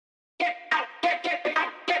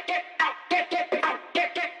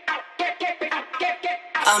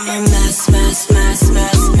I'm a mess, mess, mess,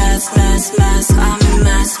 mess, mess, mess, mess. I'm a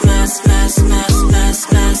mess, mess, mess, mess,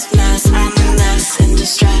 mess, mess, mess. I'm a mess in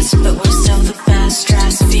distress, but we're still the best.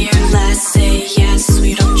 Dress fearless, say yes.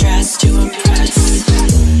 We don't dress to impress.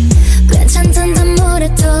 괜찮단다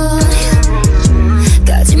뭐래도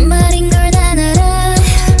거짓말인 걸 다 알아.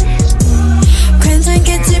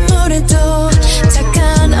 괜찮겠지 뭐래도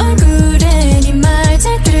착한 얼굴에 네 말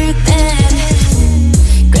잘 들을 땐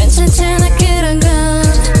괜찮잖아 그런 건.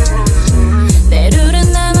 내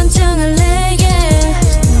룰은 나만 정할래 yeah.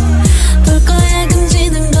 볼 거야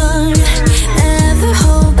금지된 걸 Never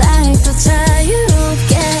hold back 더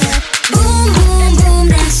자유롭게. Boom boom boom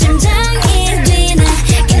내 심장이 뛰네.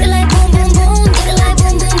 Get it like boom boom boom. Get it like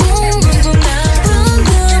boom boom boom. Boom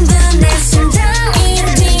boom boom 내 심장이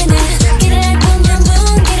뛰네. Get it like boom boom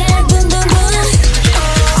boom. Get it like boom boom boom.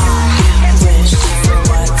 I wish for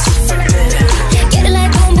what's forbidden. Get it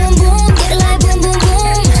like boom boom boom. Get it like boom boom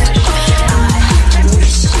boom. I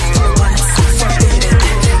wish for what's forbidden.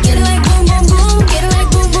 Get it like boom boom boom. Get it like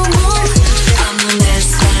boom boom boom. I'm a mess,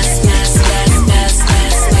 mess, mess, mess, mess,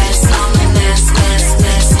 mess, mess. I'm a mess, mess,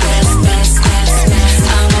 mess, mess, mess, mess, mess.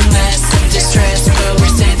 I'm a mess in distress, but we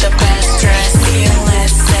say the best dress.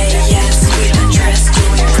 Fearless, say yes. We don't dress to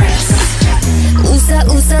impress.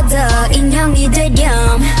 웃어 더 인형이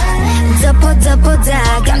되렴. 덮어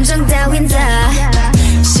다 감정 따윈 다.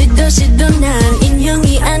 시도 난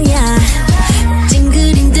인형이 아니야.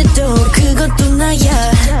 찡그린데도 그것도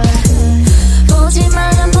나야.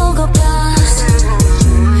 보지만 안 보고파.